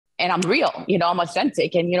and I'm real, I'm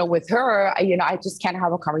authentic. And, with her, I just can't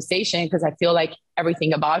have a conversation because I feel like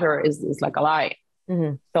everything about her is like a lie.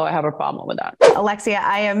 Mm-hmm. So I have a problem with that. Alexia,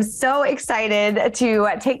 I am so excited to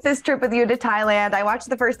take this trip with you to Thailand. I watched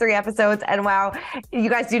the first 3 episodes and wow, you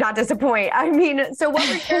guys do not disappoint. I mean, so what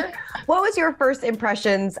was your first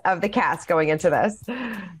impressions of the cast going into this?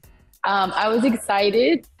 I was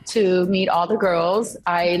excited to meet all the girls.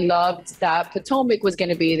 I loved that Potomac was going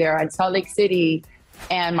to be there, and Salt Lake City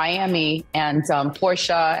and Miami, and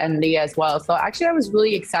Portia and Leah as well. So actually I was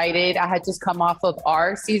really excited. I had just come off of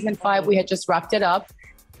our season 5. We had just wrapped it up.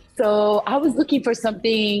 So I was looking for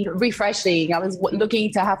something refreshing. I was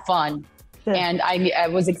looking to have fun. Yeah. And I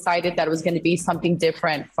was excited that it was going to be something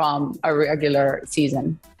different from a regular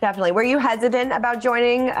season. Definitely. Were you hesitant about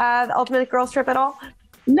joining the Ultimate Girls Trip at all?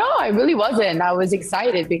 No, I really wasn't. I was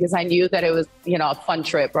excited because I knew that it was, a fun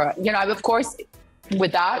trip. Or, of course,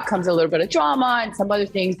 with that comes a little bit of drama and some other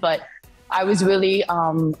things, but I was really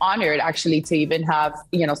honored actually to even have,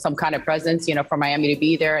 some kind of presence, for Miami to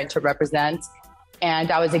be there and to represent.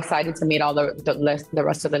 And I was excited to meet all the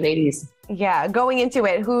rest of the ladies. Yeah. Going into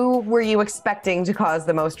it, who were you expecting to cause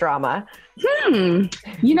the most drama?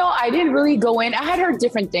 I didn't really go in. I had heard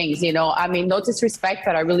different things, no disrespect,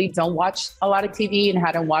 but I really don't watch a lot of TV and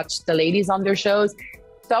hadn't watched the ladies on their shows.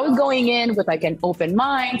 So I was going in with like an open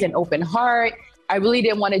mind, an open heart. I really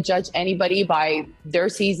didn't want to judge anybody by their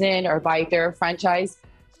season or by their franchise.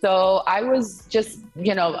 So I was just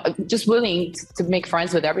willing to make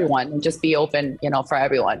friends with everyone and just be open, for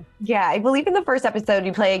everyone. Yeah. I believe in the first episode,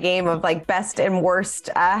 you play a game of like best and worst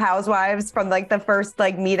housewives from like the first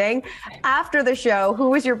meeting. After the show, who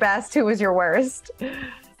was your best? Who was your worst?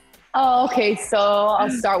 Oh, okay. So I'll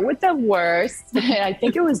start with the worst. I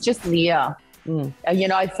think it was just Leah.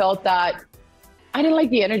 I felt that I didn't like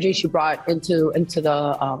the energy she brought into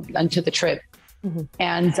the trip. Mm-hmm.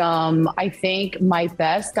 And I think my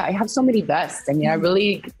best, I have so many bests. I mean, I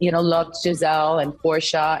really, loved Giselle and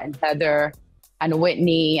Portia and Heather and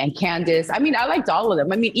Whitney and Candace. I mean, I liked all of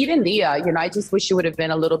them. I mean, even Leah, I just wish she would have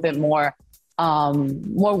been a little bit more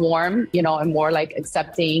warm, and more like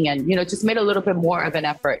accepting and, just made a little bit more of an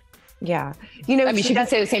effort. Yeah. She can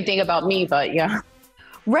say the same thing about me, but yeah.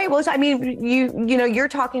 Right. Well, I mean, you're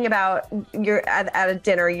talking about you're at a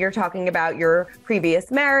dinner, you're talking about your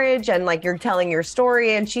previous marriage and like you're telling your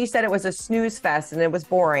story. And she said it was a snooze fest and it was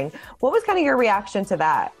boring. What was kind of your reaction to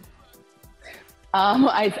that?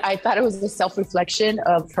 I thought it was a self-reflection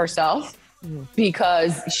of herself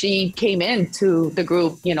because she came into the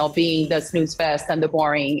group, being the snooze fest and the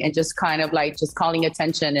boring and just kind of like just calling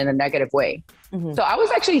attention in a negative way. Mm-hmm. So I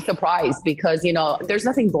was actually surprised because, there's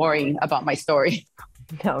nothing boring about my story.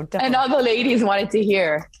 No, definitely. And all the ladies wanted to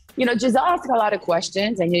hear, Giselle asked a lot of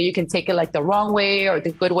questions and you can take it like the wrong way or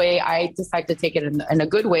the good way. I decided to take it in a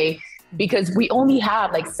good way because we only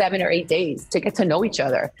have like 7 or 8 days to get to know each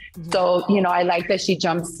other. Mm-hmm. So, I like that she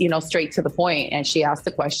jumps, straight to the point and she asks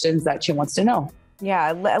the questions that she wants to know.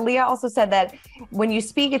 Yeah. Leah also said that when you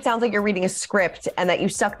speak, it sounds like you're reading a script and that you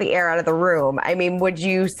suck the air out of the room. I mean, would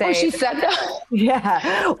you say... Oh, she said that? Yeah.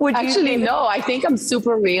 Actually, no, I think I'm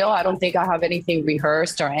super real. I don't think I have anything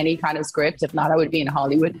rehearsed or any kind of script. If not, I would be in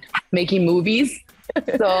Hollywood making movies.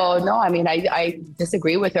 So no, I mean, I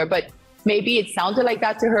disagree with her, but maybe it sounded like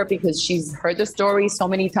that to her because she's heard the story so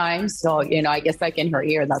many times. So, I guess like in her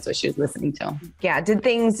ear, that's what she was listening to. Yeah.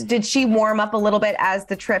 Did she warm up a little bit as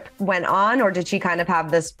the trip went on, or did she kind of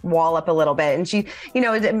have this wall up a little bit? And she,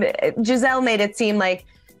 Giselle made it seem like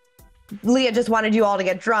Leah just wanted you all to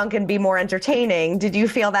get drunk and be more entertaining. Did you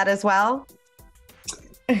feel that as well?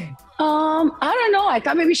 I don't know. I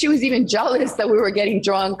thought maybe she was even jealous that we were getting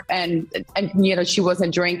drunk and she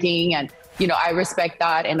wasn't drinking. And, I respect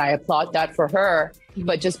that and I applaud that for her.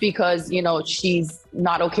 But just because, she's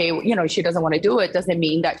not okay, she doesn't want to do it doesn't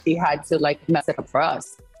mean that she had to like mess it up for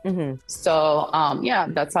us. Mm-hmm. So, yeah,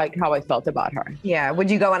 that's like how I felt about her. Yeah. Would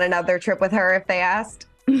you go on another trip with her if they asked?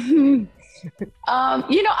 I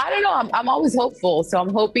don't know. I'm always hopeful. So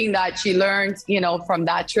I'm hoping that she learned, from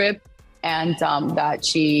that trip and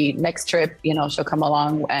that next trip, she'll come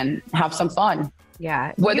along and have some fun.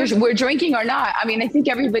 Yeah. Whether we're drinking or not. I mean, I think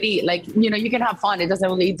everybody you can have fun. It doesn't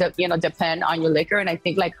really, depend on your liquor. And I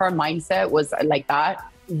think like her mindset was like that.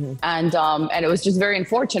 Mm-hmm. And it was just very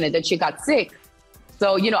unfortunate that she got sick.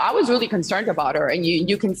 So, I was really concerned about her and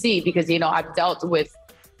you can see because, I've dealt with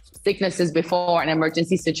sicknesses before and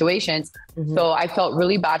emergency situations. Mm-hmm. So I felt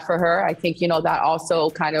really bad for her. I think, that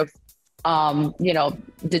also kind of,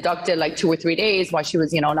 deducted like 2 or 3 days while she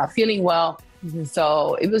was, not feeling well. Mm-hmm.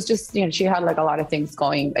 So it was just, she had like a lot of things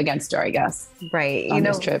going against her, I guess. Right. On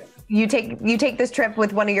this trip. You take this trip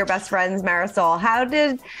with one of your best friends, Marisol. How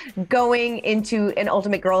did going into an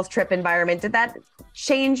ultimate girls trip environment, did that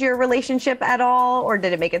change your relationship at all? Or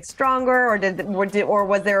did it make it stronger? Or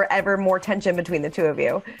was there ever more tension between the two of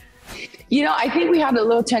you? You know, I think we had a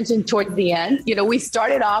little tension towards the end. You know, we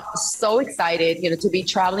started off so excited, you know, to be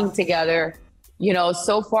traveling together, you know,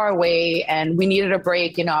 so far away, and we needed a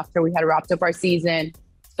break, you know, after we had wrapped up our season.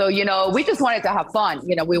 So, you know, we just wanted to have fun.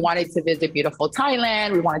 You know, we wanted to visit beautiful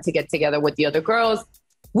Thailand. We wanted to get together with the other girls.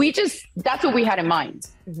 That's what we had in mind.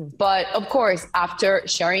 Mm-hmm. But of course, after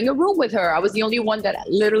sharing a room with her, I was the only one that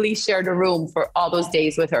literally shared a room for all those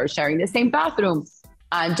days with her, sharing the same bathroom.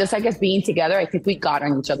 And just, I guess, being together, I think we got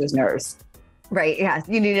on each other's nerves. Right. Yeah.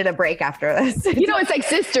 You needed a break after this. You know, it's like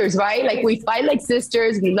sisters, right? Like we fight like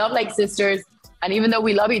sisters. We love like sisters. And even though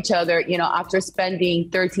we love each other, you know, after spending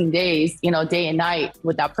 13 days, you know, day and night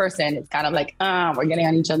with that person, it's kind of like, we're getting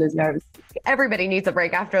on each other's nerves. Everybody needs a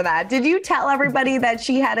break after that. Did you tell everybody that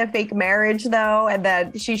she had a fake marriage, though, and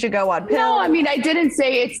that she should go on pills? No, I mean, I didn't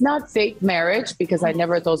say it's not fake marriage because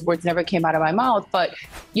those words never came out of my mouth. But,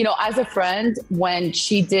 you know, as a friend, when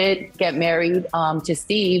she did get married to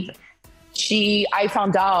Steve, I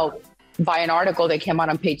found out by an article that came out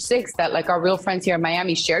on Page 6 that like our real friends here in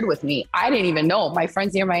Miami shared with me. I didn't even know. My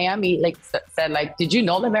friends here in Miami like said like, did you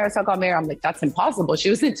know that Marisol got married? I'm like, that's impossible.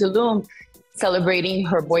 She was in Tulum celebrating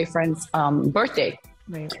her boyfriend's birthday.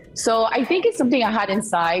 Right. So I think it's something I had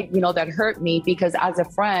inside, you know, that hurt me because as a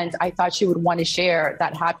friend, I thought she would want to share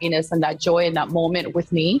that happiness and that joy in that moment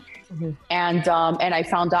with me. Mm-hmm. And I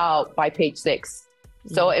found out by Page 6.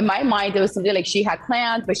 So in my mind, it was something like she had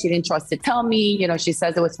plans, but she didn't trust to tell me. You know, she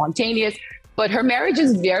says it was spontaneous, but her marriage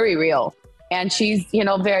is very real. And she's, you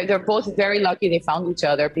know, they're both very lucky they found each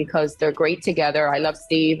other because they're great together. I love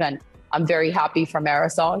Steve and I'm very happy for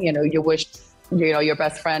Marisol. You know, you wish, you know, your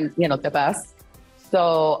best friend, you know, the best.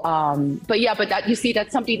 So, but that, you see,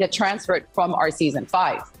 that's something that transferred from our season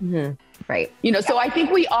 5. Mm-hmm. Right. You know, so I think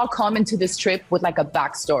we all come into this trip with like a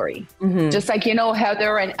backstory, just like, you know,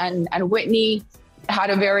 Heather and Whitney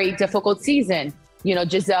had a very difficult season, you know,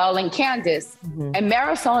 Giselle and Candace and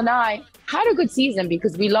Marisol and I had a good season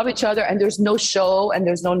because we love each other and there's no show and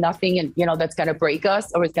there's no nothing, and you know, that's going to break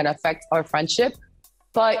us or it's going to affect our friendship.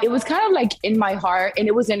 But it was kind of like in my heart and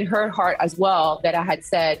it was in her heart as well that I had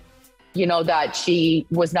said, you know, that she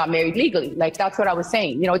was not married legally. Like, that's what I was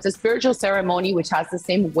saying. You know, it's a spiritual ceremony, which has the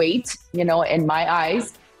same weight, you know, in my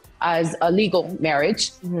eyes as a legal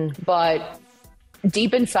marriage. But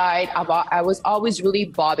deep inside, I was always really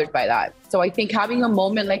bothered by that. So I think having a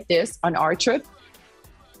moment like this on our trip,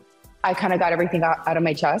 I kind of got everything off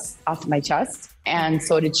my chest. And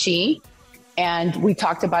so did she. And we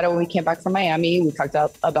talked about it when we came back from Miami. We talked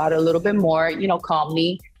about it a little bit more, you know,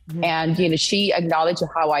 calmly. And, you know, she acknowledged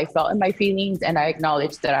how I felt in my feelings. And I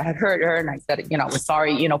acknowledged that I had hurt her. And I said, you know, I was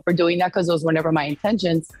sorry, you know, for doing that because those were never my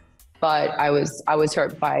intentions. But I was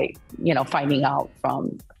hurt by, you know, finding out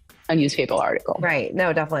from a newspaper article. Right.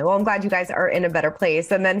 No, definitely. Well, I'm glad you guys are in a better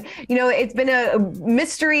place. And then, you know, it's been a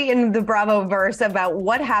mystery in the Bravo verse about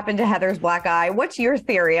what happened to Heather's black eye. What's your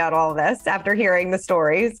theory on all this after hearing the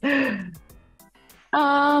stories?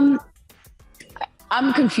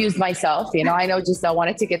 I'm confused myself. You know, I know Giselle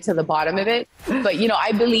wanted to get to the bottom of it, but, you know,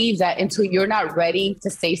 I believe that until you're not ready to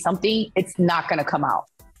say something, it's not going to come out.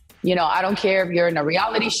 You know, I don't care if you're in a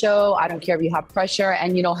reality show. I don't care if you have pressure.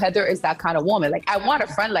 And, you know, Heather is that kind of woman. Like, I want a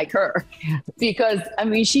friend like her because, I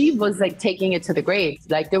mean, she was like taking it to the grave.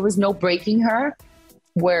 Like, there was no breaking her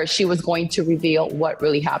where she was going to reveal what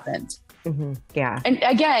really happened. Yeah. And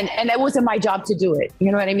again, and it wasn't my job to do it.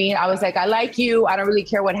 You know what I mean? I was like, I like you. I don't really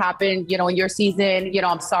care what happened, you know, in your season. You know,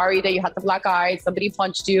 I'm sorry that you had the black eye. Somebody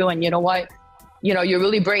punched you. And you know what? You know, you're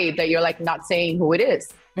really brave that you're like not saying who it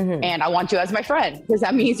is. And I want you as my friend because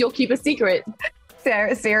that means you'll keep a secret.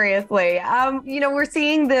 Seriously. You know, we're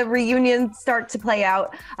seeing the reunion start to play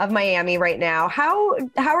out of Miami right now. How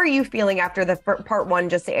are you feeling after the part 1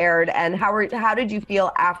 just aired? And how did you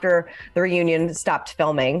feel after the reunion stopped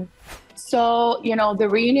filming? So, you know, the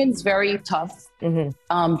reunion's very tough to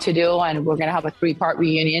do. And we're going to have a 3-part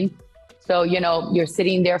reunion. So, you know, you're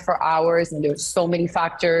sitting there for hours and there's so many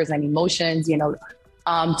factors and emotions, you know,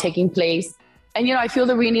 taking place. And, you know, I feel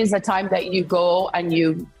the reunion is a time that you go and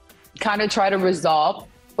you kind of try to resolve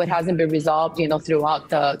what hasn't been resolved, you know, throughout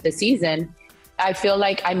the season. I feel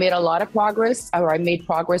like I made a lot of progress, or I made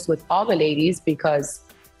progress with all the ladies because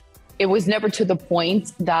it was never to the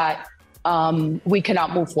point that we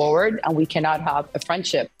cannot move forward and we cannot have a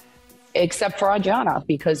friendship, except for Adriana,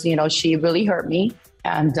 because, you know, she really hurt me.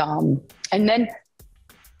 And then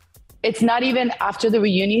it's not even after the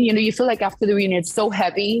reunion. You know, you feel like after the reunion, it's so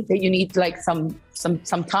heavy that you need like some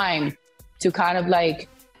time to kind of like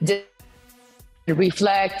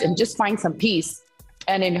reflect and just find some peace.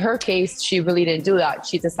 And in her case, she really didn't do that.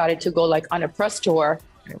 She decided to go like on a press tour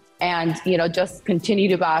and, you know, just continue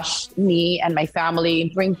to bash me and my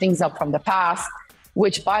family, bring things up from the past,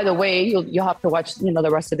 which, by the way, you'll have to watch, you know, the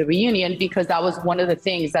rest of the reunion, because that was one of the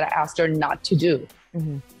things that I asked her not to do.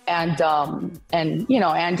 Mm-hmm. And, you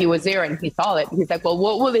know, Andy was there and he saw it. He's like, well,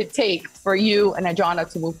 what will it take for you and Adriana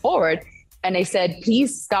to move forward? And I said,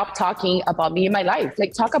 please stop talking about me and my life.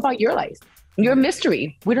 Like, talk about your life. You're a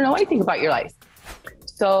mystery. We don't know anything about your life.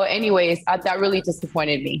 So anyways, that really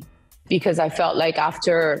disappointed me, because I felt like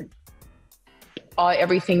after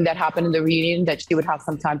everything that happened in the reunion, that she would have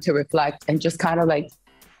some time to reflect and just kind of like,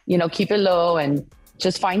 you know, keep it low and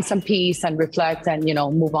just find some peace and reflect and, you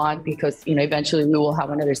know, move on, because, you know, eventually we will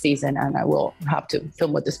have another season and I will have to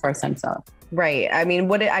film with this person. So. Right. I mean,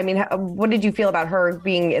 what did you feel about her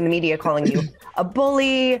being in the media calling you a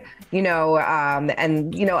bully, you know,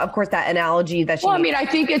 and, you know, of course, that analogy that she... Well, I mean, I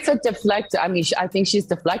think it's a deflect. I mean, I think she's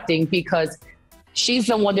deflecting because she's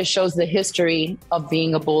the one that shows the history of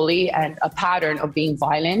being a bully and a pattern of being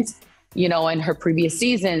violent. You know, in her previous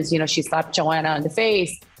seasons, you know, she slapped Joanna in the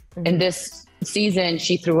face. Mm-hmm. In this season,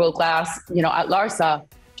 she threw a glass, you know, at Larsa.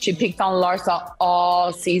 She picked on Larsa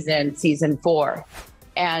all season 4.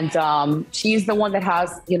 And she's the one that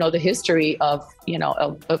has, you know, the history of, you know,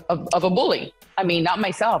 of a bully. I mean, not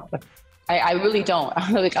myself, but I really don't.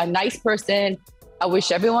 I'm like a nice person. I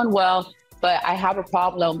wish everyone well, but I have a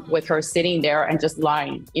problem with her sitting there and just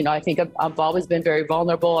lying. You know, I think I've always been very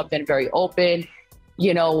vulnerable. I've been very open.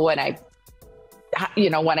 You know, when I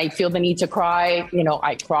feel the need to cry, you know,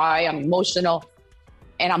 I cry, I'm emotional.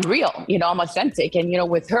 And I'm real, you know, I'm authentic. And, you know,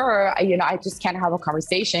 with her, you know, I just can't have a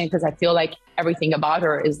conversation because I feel like everything about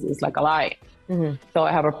her is like a lie. Mm-hmm. So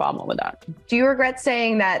I have a problem with that. Do you regret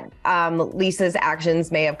saying that Lisa's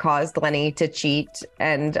actions may have caused Lenny to cheat?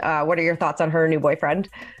 And what are your thoughts on her new boyfriend?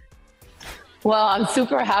 Well, I'm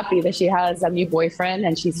super happy that she has a new boyfriend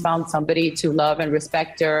and she's found somebody to love and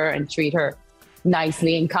respect her and treat her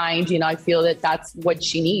nicely and kind. You know, I feel that that's what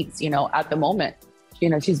she needs, you know, at the moment. You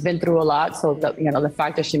know, she's been through a lot. So, the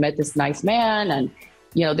fact that she met this nice man and,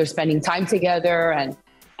 you know, they're spending time together and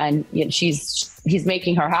you know, he's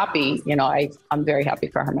making her happy. You know, I'm very happy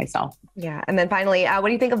for her myself. Yeah. And then finally, what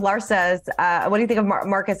do you think of Larsa's, what do you think of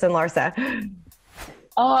Marcus and Larsa?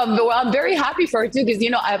 Well, I'm very happy for her too, because, you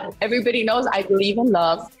know, everybody knows I believe in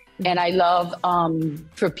love and I love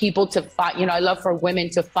for people to find, you know, I love for women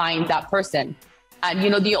to find that person. And, you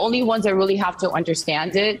know, the only ones that really have to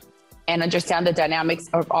understand it and understand the dynamics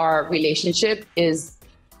of our relationship is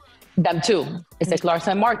them too. It's like Larsa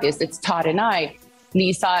and Marcus, it's Todd and I,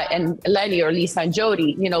 Lisa and Lenny, or Lisa and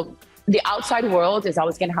Jody. You know, the outside world is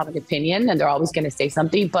always going to have an opinion and they're always going to say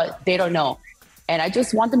something, but they don't know. And I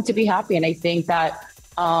just want them to be happy. And I think that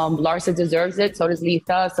Larsa deserves it. So does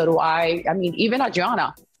Lisa. So do I. I mean, even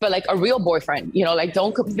Adriana, but like a real boyfriend, you know, like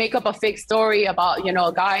don't make up a fake story about, you know,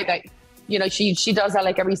 a guy that, you know, she does that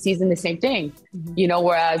like every season, the same thing, mm-hmm. you know,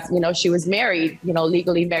 whereas, you know, she was married, you know,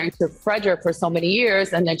 legally married to Frederick for so many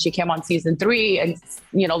years. And then she came on season 3 and,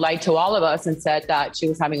 you know, lied to all of us and said that she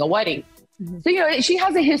was having a wedding. Mm-hmm. So, you know, she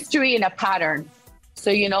has a history and a pattern.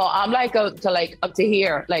 So, you know, I'm like up to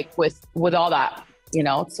here, like with all that, you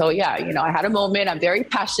know. So, yeah, you know, I had a moment. I'm very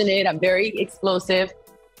passionate. I'm very explosive.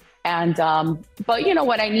 And, but, you know,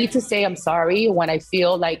 when I need to say I'm sorry, when I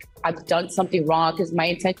feel like I've done something wrong, because my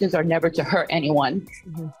intentions are never to hurt anyone.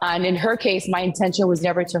 Mm-hmm. And in her case, my intention was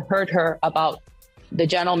never to hurt her about the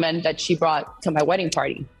gentleman that she brought to my wedding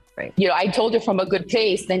party. Right. You know, I told her from a good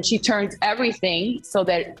place, then she turned everything so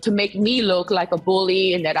that to make me look like a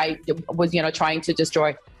bully and that I was, you know, trying to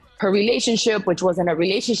destroy her relationship, which wasn't a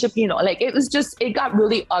relationship, you know, like it got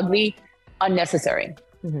really ugly, unnecessary.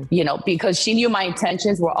 Mm-hmm. You know, because she knew my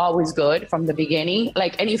intentions were always good from the beginning.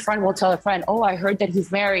 Like any friend will tell a friend, oh, I heard that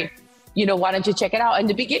he's married. You know, why don't you check it out? In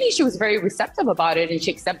the beginning, she was very receptive about it and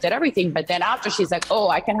she accepted everything. But then after she's like, oh,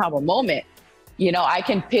 I can have a moment. You know, I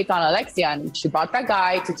can pick on Alexia. And she brought that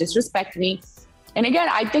guy to disrespect me. And again,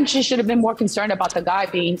 I think she should have been more concerned about the guy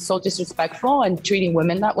being so disrespectful and treating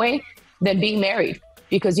women that way than being married.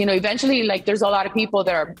 Because, you know, eventually, like, there's a lot of people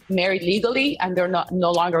that are married legally and they're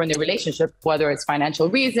no longer in a relationship, whether it's financial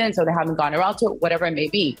reasons or they haven't gone around to it, whatever it may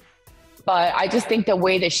be. But I just think the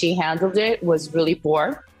way that she handled it was really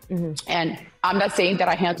poor. Mm-hmm. And I'm not saying that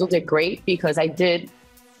I handled it great, because I did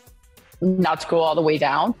not scroll all the way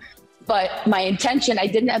down. But my intention, I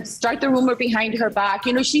didn't start the rumor behind her back.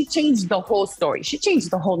 You know, she changed the whole story. She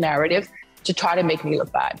changed the whole narrative to try to make me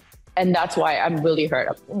look bad. And that's why I'm really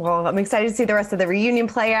hurt. Well, I'm excited to see the rest of the reunion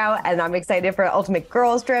play out, and I'm excited for Ultimate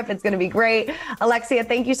Girls Trip. It's going to be great. Alexia,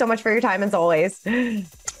 thank you so much for your time as always.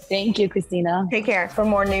 Thank you, Christina. Take care. For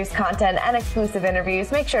more news, content, and exclusive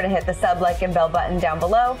interviews, make sure to hit the sub, like, and bell button down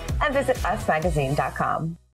below and visit usmagazine.com.